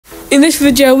In this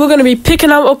video, we're going to be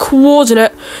picking out a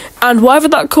coordinate, and whatever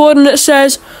that coordinate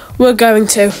says, we're going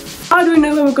to. How do we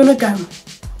know where we're going to go?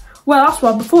 Well, that's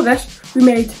why before this, we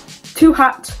made two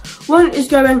hats. One is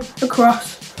going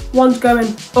across, one's going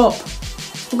up.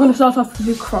 We're going to start off with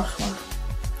the cross one.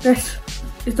 This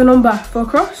is the number for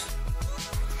cross.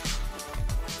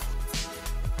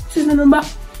 This is the number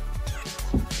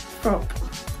for up.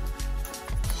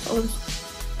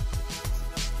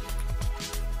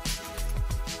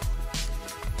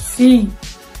 C2.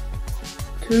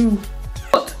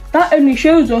 But that only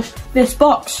shows us this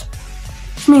box,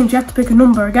 which means you have to pick a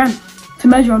number again to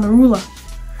measure on the ruler.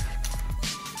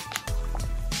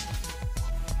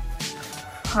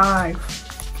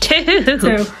 5.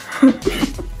 2.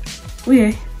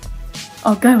 We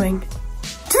are going to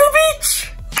the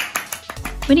beach.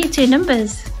 We need 2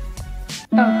 numbers.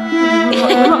 Oh,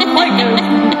 we're not quite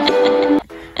going.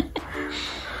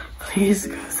 Please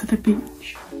go to the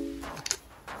beach.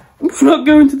 We're not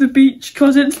going to the beach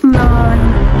because it's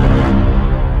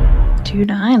 9. 2,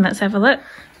 9. Let's have a look.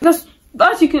 That's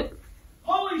you can.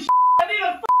 Holy shit! I need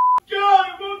a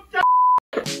gun.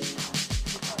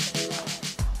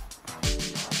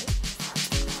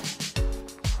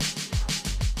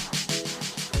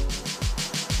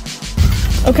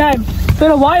 Okay, been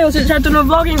a while since I've done a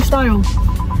vlogging style,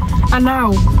 and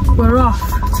now we're off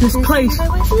to this place.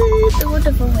 The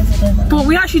wonderful Wizard of Oz. But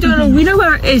we actually don't know. We know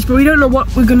where it is, but we don't know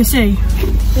what we're going to see.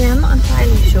 Yeah, I'm not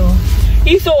entirely sure.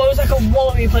 You thought it was like a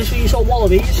wallaby place where you saw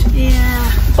wallabies.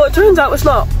 Yeah. But it turns out it's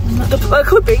not. It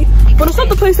could be, but it's not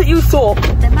the place that you thought.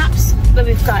 The maps that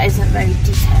we've got isn't very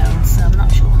detailed, so I'm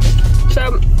not sure.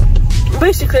 So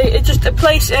basically, it's just a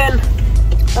place in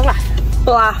Bath.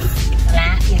 Bath.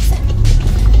 Bath, yes sir.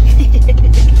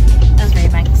 That was very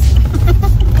nice.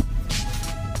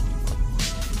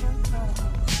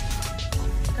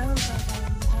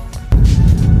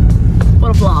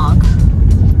 What a vlog.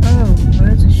 Oh,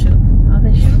 where's the shop? Are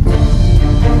they shut?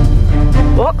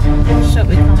 What? Shop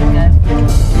we can't go.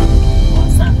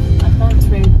 What's that? I've gone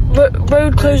through.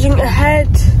 Road closing ahead.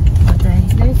 What day?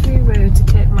 No through road to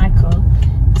Kirkmichael.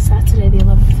 Saturday the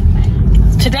 11th of May.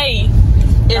 Today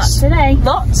is Not today.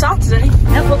 not Saturday.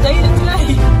 Nope. What day is it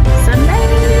today? Sunday.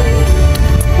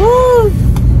 Woo!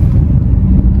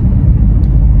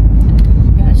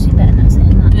 You're actually better not saying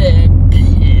that.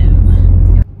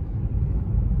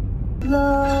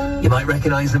 You might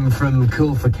recognise them from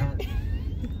Cool for Cat.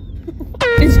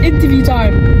 It's interview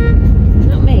time.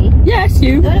 Not me. Yes,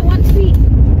 you. I don't want to be.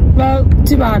 Well,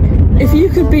 too bad. If you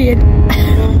could be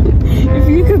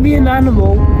an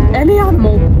animal, any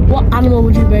animal, what animal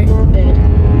would you be? Bird.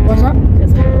 What's that?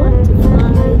 Because I want to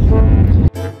fly.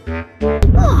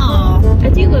 Oh, I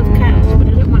do love cows, but I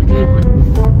don't want to eat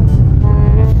one.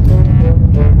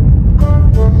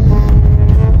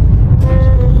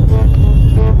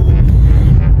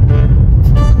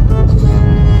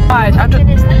 Guys,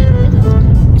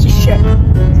 it's a ship.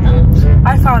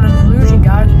 I found an illusion,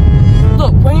 guys.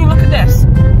 Look, when you look at this,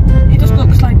 it just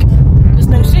looks like there's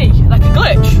no sea, like a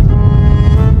glitch.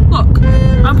 Look,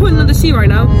 I'm pointing at the sea right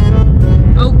now.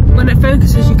 Oh, when it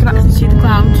focuses, you can actually see the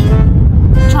clouds.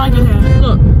 Try again here,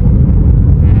 look.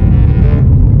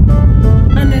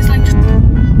 And there's like just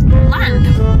land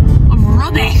of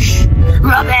rubbish.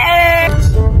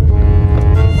 Rubbish!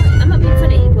 I'm not being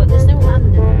funny, but there's no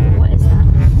land. What is that?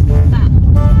 That?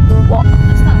 What?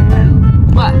 That's not a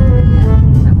boat. What?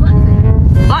 That black thing.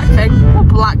 Black thing? What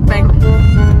black thing?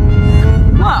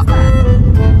 What?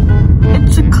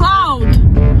 It's a cloud.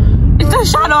 It's the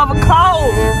shadow of a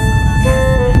cloud.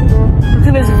 Look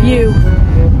at this view.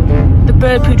 The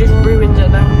bird poo just ruins it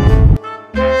now.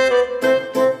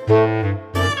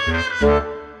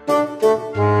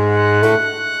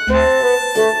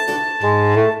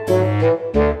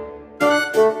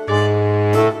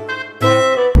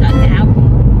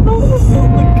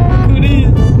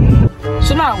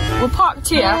 So now we're parked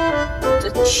here to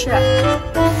check.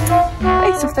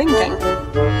 Ways of thinking.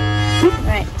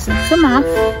 Right, so come off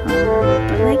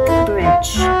Black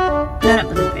Bridge. No, not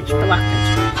Black Bridge, Black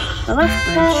Bridge. Black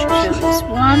Bridge shows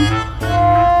 1,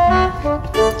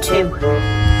 2.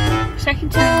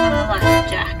 Second turn on the left,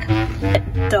 Jack.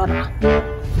 Dollar.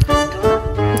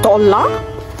 Dollar?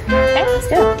 Okay, let's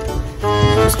go.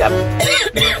 Let's go.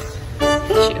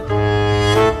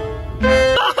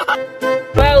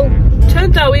 Well,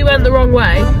 turns out we went the wrong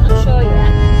way. I'm not sure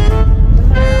yet.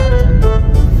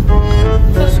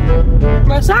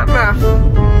 Where's that map?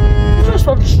 It's just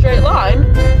one straight line.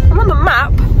 I'm on the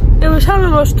map. It was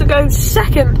telling us to go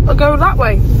second or go that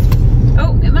way.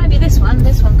 Oh, it might be this one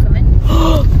coming.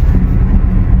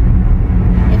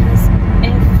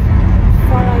 if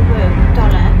follow road,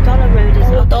 Dollar Road is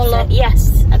opposite.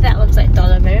 Yes, that looks like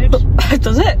Dollar Road.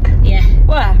 Does it? Yeah.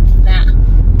 Where? That.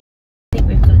 I think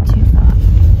we've gone too far.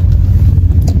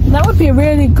 That would be a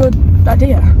really good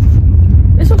idea.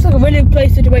 This looks like a really good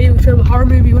place to do where you would film a horror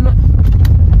movie, wouldn't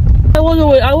it? I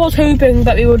was hoping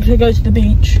that we would go to the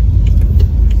beach.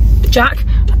 Jack,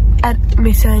 and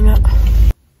me saying that.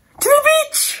 To the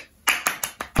beach!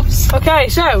 Oops. Okay,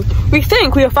 so we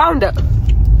think we have found it.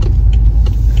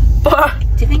 But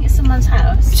do you think it's someone's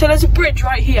house? so there's a bridge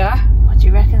right here. What do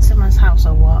you reckon, someone's house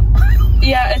or what?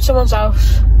 Yeah, it's someone's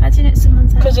house. How do you know it's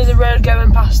someone's house? Because there's a road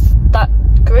going past that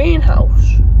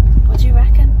greenhouse. What do you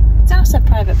reckon? It's also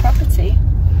private property,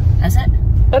 is it?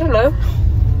 I don't know.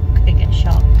 Could it get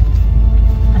shot?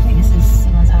 I think this is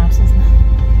someone's house, isn't it?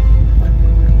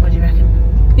 What do you reckon?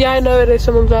 Yeah, I know it is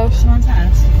someone's house. Someone's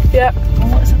house? Yeah. Well,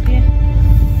 what's up here?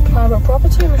 Private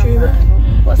property, I'm assuming.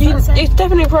 What's that say? It's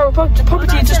definitely private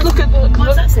property. Just look at the. What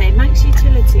does that say? Manx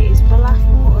Utilities, Ballaugh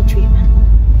Water Treatment.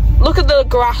 Look at the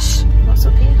grass. What's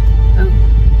up here? Oh,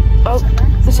 What's that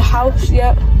there? it's a house.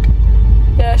 Yeah.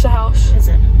 Yeah, it's a house. Is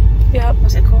it? Yeah.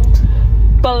 What's it called?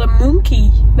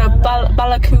 Ballamunki. No,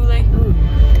 Ballacooly. Ooh.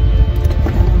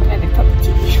 Private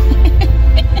property.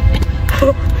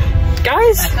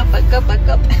 Guys. Back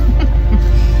up.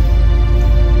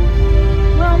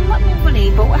 Well, not being funny,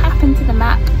 but what happened to the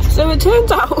map? So it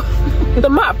turns out the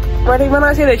map. When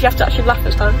I say this, you have to actually laugh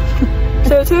this time.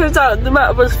 So it turns out the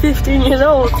map was 15 years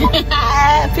old. 15?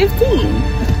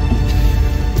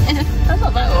 That's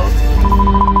not that old.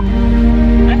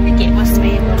 I think it must be.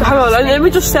 Hang on, let me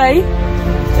just say.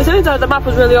 It turns out the map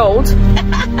was really old.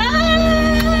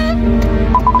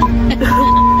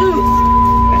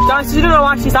 Guys, you don't know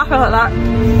why she's laughing like that.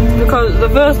 Because the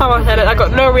first time I said it, I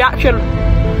got no reaction.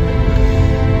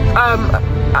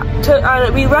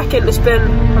 And we reckon it's been.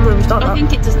 I'm going to start that. I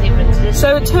think it doesn't even exist.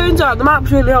 So it turns out the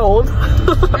map's really old.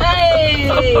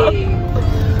 Hey!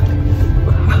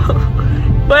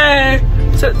 Where?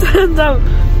 So it turns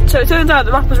out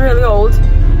the map was really old,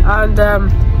 and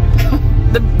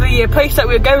the place that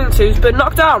we were going to has been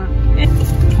knocked down.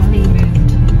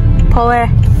 Polly.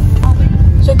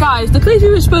 So guys, the place we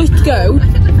were supposed to go. I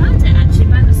think we found it actually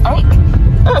by mistake.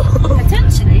 Oh.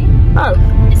 Potentially. Oh.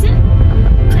 Is it? No.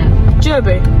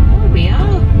 Derby. Oh, we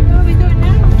are. Where are we going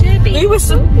now? Derby. We were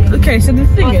okay. So the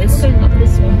thing is, we're going up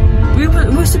this way. we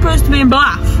were supposed to be in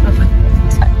Ballaugh,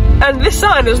 and this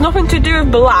sign has nothing to do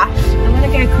with Ballaugh. I'm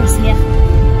gonna go across here.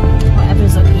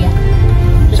 Whatever's up here.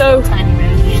 Just So a tiny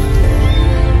road here.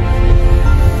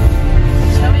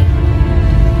 Shall we?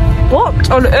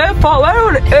 what on earth are where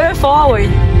on earth are we?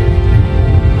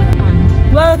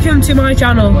 And Welcome to my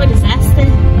channel. what is this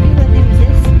then? What name is this?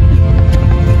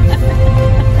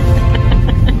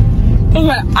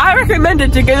 Okay, I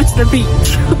recommended to go to the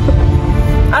beach.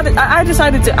 I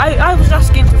decided to. I was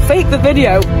asking to fake the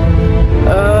video.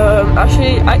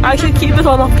 Actually, I should keep this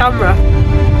one off camera.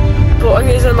 But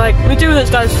okay, so like we do this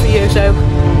guys for you, so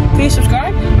please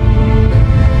subscribe.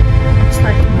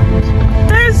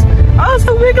 There's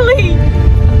so wiggly.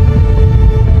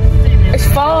 It's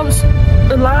farms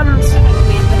and lands.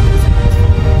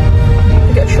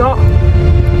 You get shot. I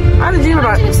had a dream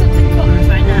about. Do something common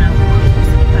right now.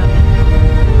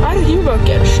 I had a dream about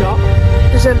getting shot.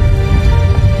 As in,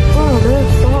 oh no,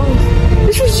 farms.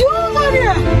 This was yours,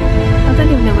 Anya. I don't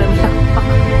even know where we are.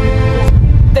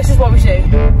 This is what we see.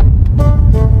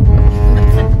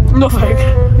 Nothing.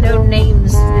 No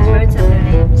names. These roads have no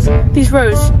names. These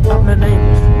roads have no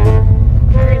names.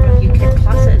 I don't know if you can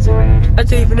class it as a road. I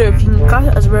don't even know if you can class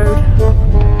it as a road.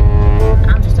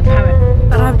 I'm just a parrot.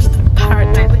 And I'm just a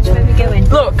parrot. Right, which way are we going?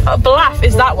 Look, Ballaugh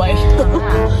is that way.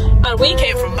 Ah, And we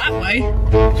came from that way.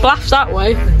 Blaugh's that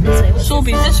way. this way. What's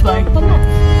Sulby's this way. Ballaugh?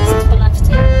 This is Ballaugh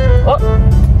too. What?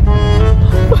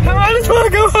 I just want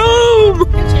to go home!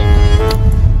 Pigeon.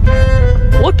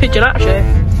 Wood pigeon, actually.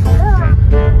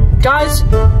 Guys,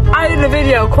 I did a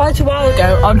video quite a while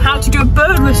ago on how to do a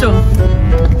bird whistle.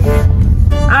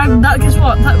 And that, guess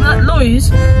what? That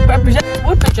noise represents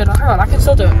wood pigeon. Hang on, I can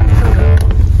still do it.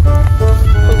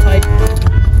 Hold tight.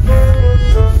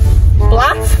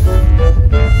 Laugh.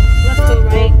 Left or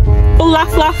right? Oh,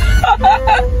 laugh, laugh.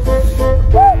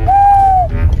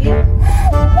 Here.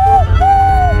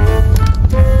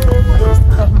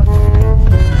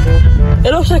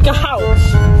 It looks like a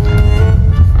house.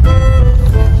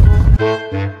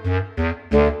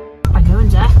 I going,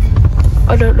 Jack?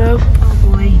 I don't know.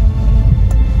 Oh boy.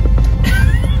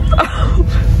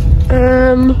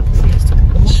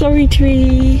 Sorry,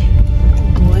 tree. Oh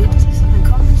boy, what's this something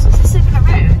common? Is this even a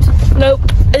road? Nope.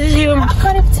 Is this even? I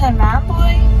can't even turn around,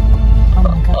 boy. Oh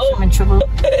my gosh, I'm in trouble.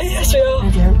 Yes, we are. No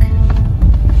joke.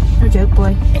 No joke,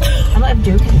 boy. I'm not even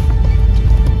joking.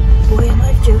 Boy,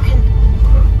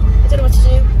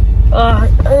 So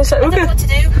I don't know what to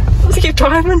do. Let's keep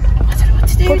driving. I don't know what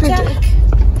to do, Jack.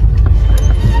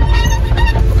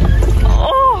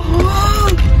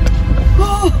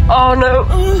 Oh no.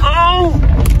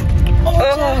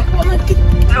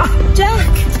 Jack.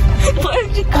 Why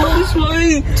did you go this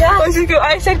way? Jack. I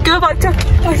said go back to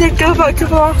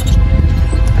the left.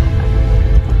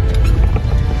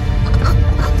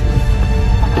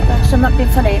 Gosh, I'm not being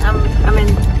funny. I'm in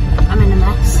a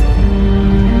mess.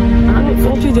 I'm not being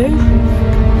What do funny. you do?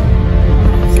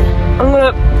 I'm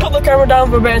gonna put the camera down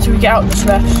for a bit until we get out of this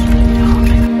mess.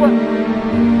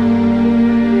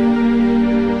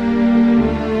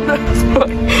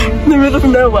 In the middle of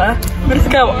nowhere.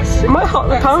 My heart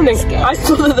was pounding. I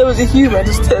thought that there was a human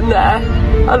just sitting there,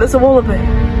 and it's a wallaby.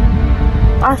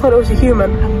 I thought it was a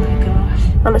human, Oh my gosh.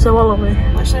 and it's a wallaby.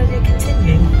 What should I do?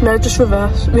 Continue? No, just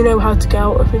reverse. We know how to get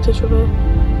out if we just reverse.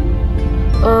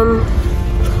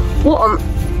 What on?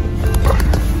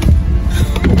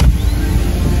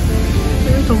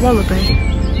 There's a wallaby.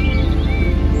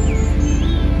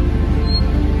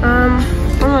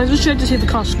 I just checked to see if the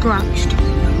car's scratched.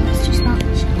 It's just not.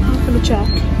 I'm gonna check.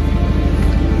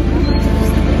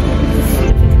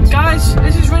 Guys,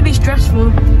 this is really stressful.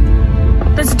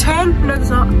 There's a turn? No, there's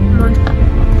not. No.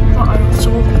 Uh-oh, it's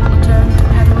all a turn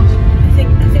ahead of us. I think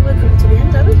we're coming to the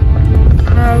end, are we?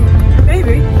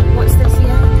 Maybe. What's this here?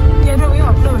 Yeah, no, we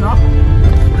are. No, we're not.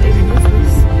 What even is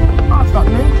this? I've got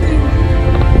no clue.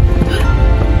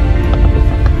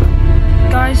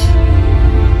 Guys,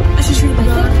 this is really I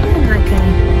bad. think we're in like a...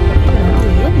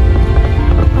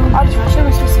 I just Gosh, I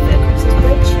was supposed to fit across this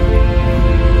bridge.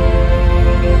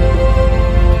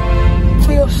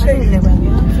 for your I don't sake. know where we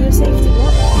are. For your safety,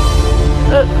 what?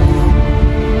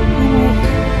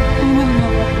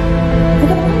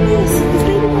 Look at this. There's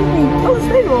baby mommy. oh, it's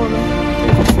been on.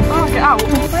 Oh, get out.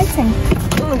 We're fighting.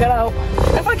 I'm gonna get out.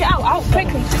 If I get out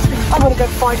quickly. I'm gonna go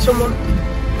fight someone.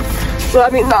 Well, I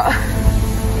mean that.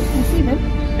 Can you see them?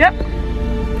 Yep.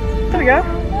 There we go.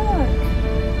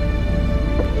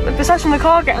 Besides from the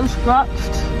car getting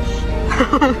scratched.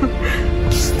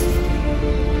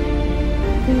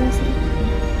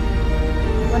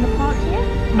 Want to park here?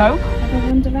 No. Have a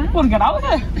wander around? I wanna get out of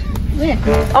here. Where?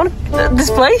 I wanna, this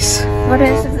place. What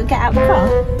is it? Get out the car?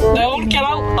 No, I wanna get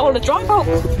out. I wanna drive out.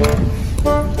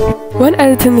 When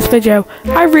editing this video,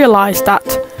 I realised that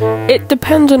it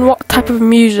depends on what type of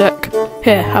music.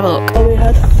 Here, have a look. Oh, we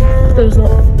had. There's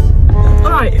not.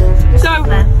 Alright, so.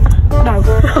 No.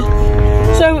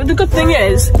 So the good thing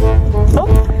is. Oh.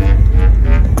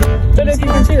 Don't know if you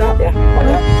can see that. Yeah.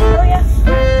 Oh yeah.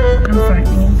 I'm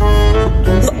frightening.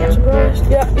 Can you see him? Surprised.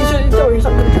 Yeah, he's not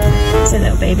going to turn. It's a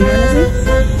little baby one, is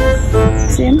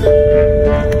he? See him? I'm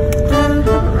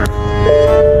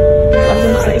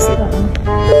going to see that one.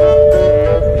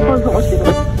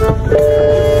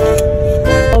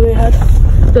 Oh, we had.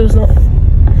 There's not.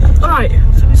 Alright,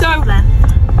 so.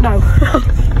 No.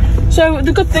 So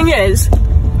the good thing is.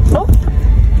 Oh.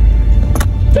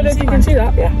 Don't know if you can see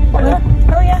that. Yeah.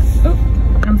 Oh yeah. Oh.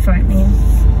 I'm frightening him.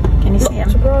 Can you see him?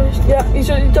 Surprised. Yeah, he's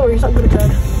not going to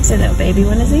turn. It's a little baby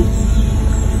one, is he?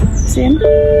 See him? I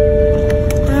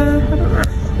don't know.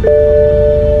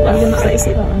 I'm going to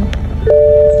see that one.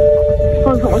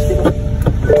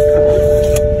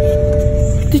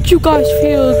 Did you guys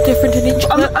feel different in each?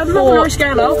 I'm not very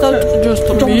scared now. Just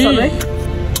to me. Okay.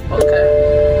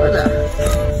 Right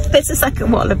there. This is like a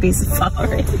wallaby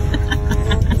safari.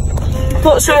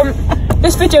 But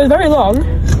this video is very long.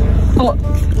 But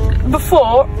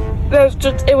before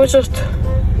it was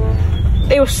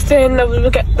thin.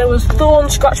 There was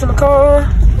thorns scratching the car.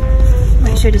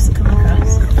 Make sure it doesn't come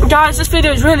across. Guys, this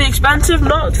video is really expensive.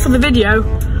 Not for the video,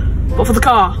 but for the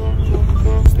car.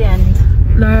 It's the end.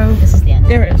 No. This is the end.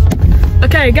 Here it is.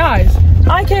 Okay, guys,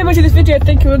 I came into this video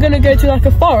thinking we were gonna go to like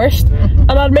a forest,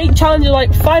 and I'd make challenges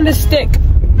like find a stick,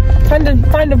 find a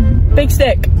big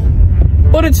stick.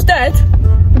 But instead,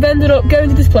 we've ended up going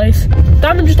to this place,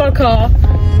 landed just on a car,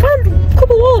 found a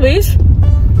couple of wallabies,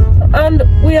 and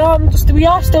we are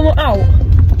still not out.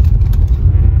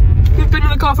 We've been in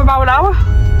the car for about an hour.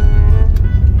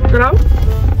 You know?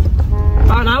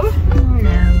 About an hour.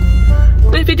 No.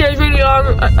 This video is really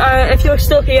long. If you're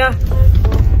still here,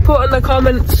 put in the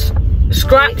comments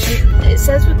scratch. It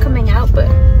says we're coming out, but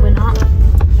we're not.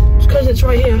 It's because it's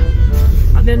right here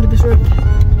at the end of this road.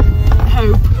 I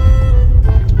hope.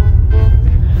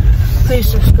 Please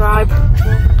subscribe.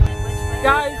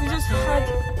 Guys, we just had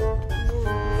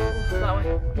that way.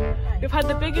 We've had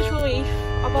the biggest relief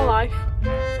of our life.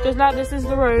 Because now this is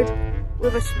the road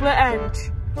with a split end.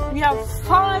 We have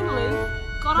finally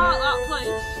got out of that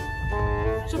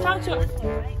place. So time to.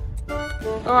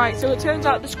 Alright, so it turns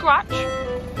out the scratch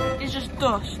is is just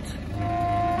dust.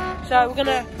 So we're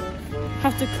gonna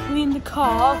have to clean the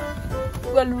car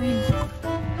when we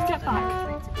get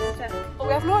back. But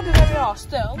we have no idea where we are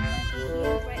still.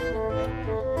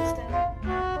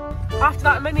 After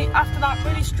that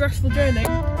really stressful journey,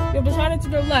 we have decided to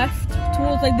go left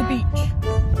towards like the beach.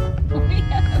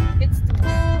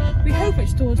 We hope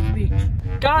it's towards the beach.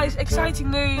 Guys,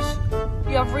 exciting news.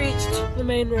 We have reached the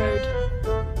main road.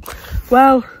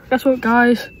 Well, guess what,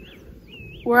 guys?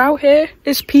 We're out here.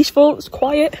 It's peaceful, it's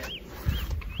quiet.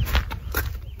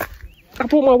 I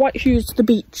brought my white shoes to the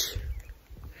beach.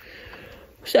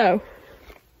 So,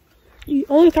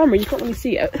 on the camera you can't really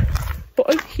see it, but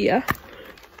over here,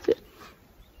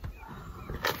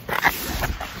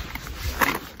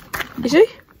 you see?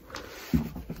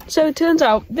 So it turns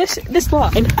out this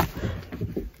line,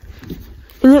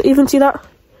 can you even see that?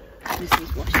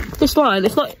 This line,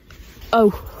 it's not,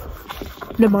 oh,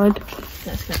 never mind.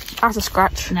 That's a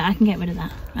scratch. No, I can get rid of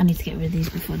that. I need to get rid of these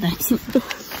before that.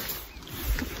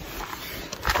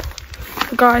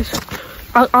 Guys,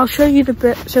 I'll show you the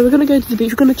bit. So we're going to go to the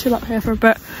beach, we're going to chill out here for a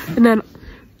bit, and then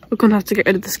we're going to have to get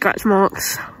rid of the scratch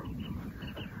marks.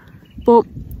 But,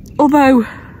 although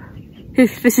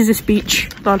this is a speech,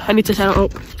 hold on, I need to set it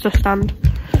up to stand.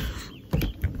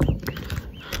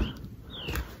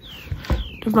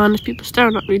 Never mind, there's people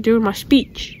staring at me doing my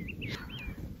speech.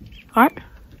 Alright?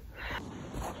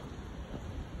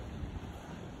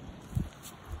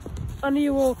 I knew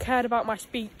you all cared about my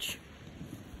speech,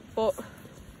 but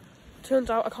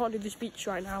turns out I can't do the speech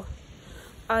right now.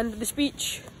 And the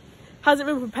speech hasn't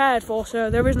been prepared for, so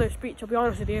there is no speech, I'll be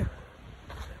honest with you.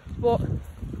 But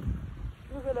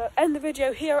we're gonna end the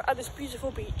video here at this beautiful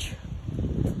beach.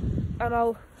 And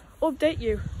I'll update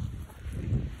you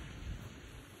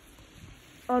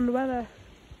on whether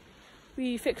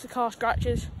we fix the car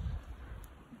scratches.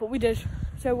 But we did.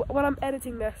 So when I'm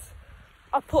editing this,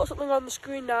 I'll put something on the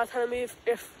screen now telling me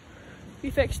if we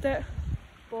fixed it.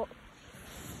 But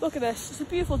look at this, it's a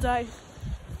beautiful day.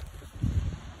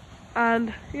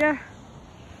 And yeah,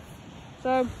 so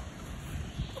I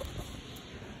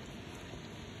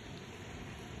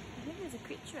think there's a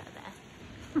creature out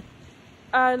there.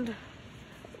 and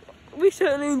we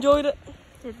certainly enjoyed it.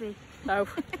 Did we? No.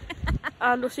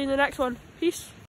 And we'll see you in the next one. Peace.